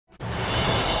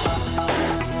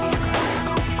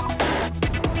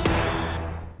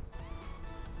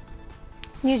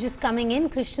News just coming in.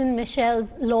 Christian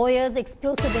Michel's lawyer's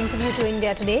explosive interview to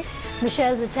India today.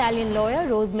 Michel's Italian lawyer,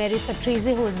 Rosemary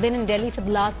Patrizi, who has been in Delhi for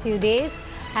the last few days,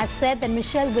 has said that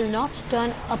Michel will not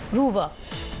turn approver.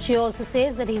 She also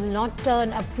says that he will not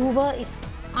turn approver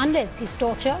unless he's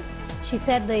tortured. She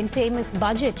said the infamous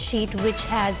budget sheet, which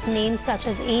has names such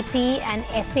as AP and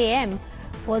FAM,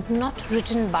 was not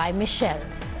written by Michel.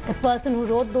 The person who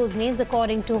wrote those names,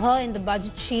 according to her, in the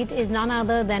budget sheet is none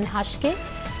other than Hashke,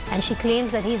 and she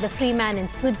claims that he's a free man in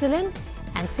Switzerland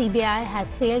and CBI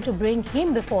has failed to bring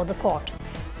him before the court.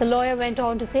 The lawyer went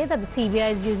on to say that the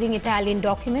CBI is using Italian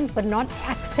documents but not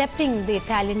accepting the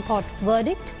Italian court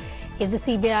verdict. If the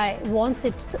CBI wants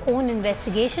its own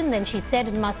investigation, then she said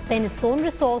it must spend its own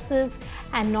resources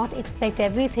and not expect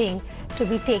everything to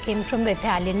be taken from the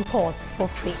Italian courts for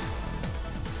free.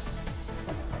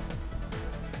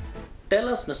 Tell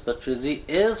us, Ms. Patrizi,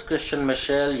 is Christian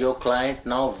Michel, your client,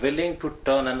 now willing to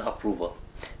turn an approver?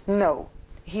 No,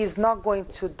 he is not going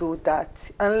to do that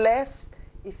unless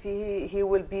if he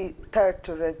will be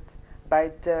tortured by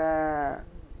the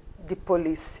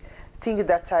police. Thing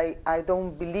that I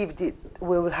don't believe it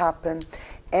will happen.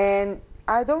 And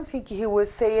I don't think he will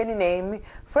say any name,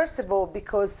 first of all,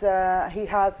 because he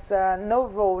has no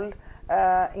role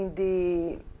in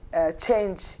the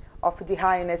change of the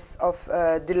highness of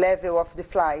the level of the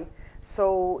fly.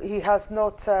 So he has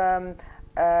not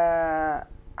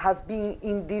has been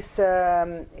in this,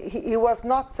 he was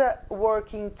not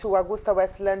working to Agusta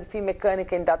Westland field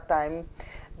mechanic in that time.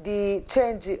 The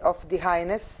change of the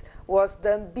highness was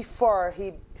done before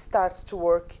he starts to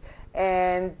work,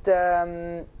 and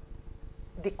the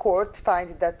court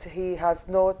finds that he has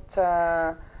not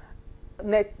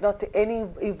any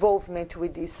involvement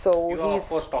with this. So you are of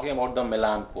course talking about the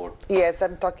Milan court. Yes,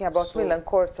 I'm talking about Milan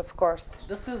courts, of course.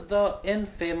 This is the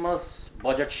infamous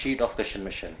budget sheet of Christian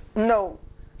Michel. No,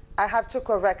 I have to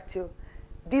correct you.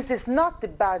 This is not the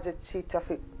budget sheet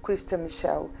of Christian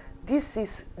Michel. This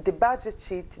is the budget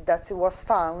sheet that was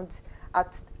found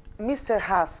at Mr.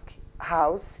 Hask's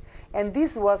house, and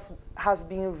this has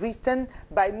been written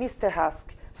by Mr.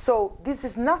 Hask. So this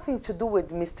is nothing to do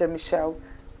with Mr. Michel.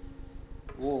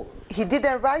 Whoa. He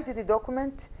didn't write the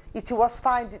document. It was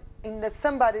found in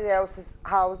somebody else's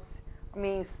house,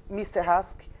 means Mr.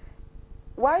 Hask.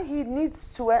 Why he needs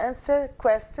to answer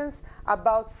questions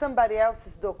about somebody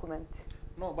else's document?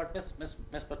 No, but Ms.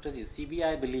 Patrizi,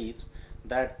 CBI believes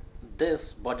that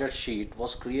this budget sheet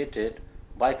was created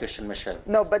by Christian Michel.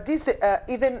 No, but this,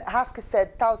 even Hask said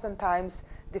 1,000 times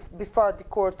before the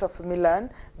court of Milan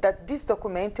that this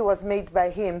document was made by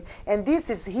him, and this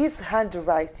is his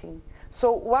handwriting.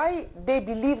 So why they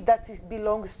believe that it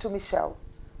belongs to Michel?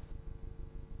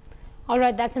 All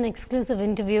right, that's an exclusive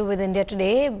interview with India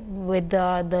Today with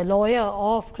the lawyer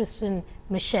of Christian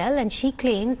Michel, and she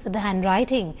claims that the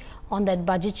handwriting on that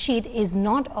budget sheet is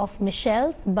not of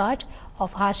Michel's but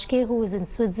of Hashke, who is in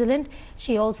Switzerland.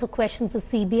 She also questions the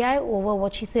CBI over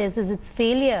what she says is its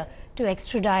failure to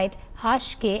extradite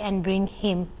Hashke and bring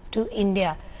him to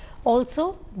India.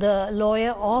 Also, the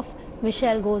lawyer of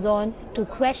Michel goes on to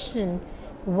question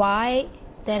why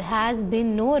there has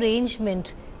been no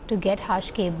arrangement to get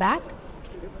Hashke back.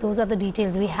 Those are the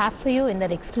details we have for you in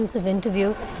that exclusive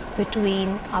interview between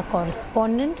our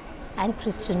correspondent and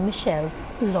Christian Michel's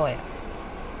lawyer.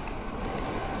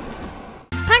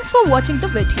 Thanks for watching the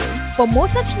video. For more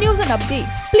such news and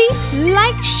updates, please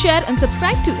like, share and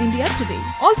subscribe to India Today.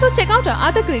 Also check out our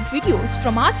other great videos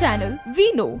from our channel.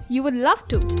 We know you would love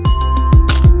to.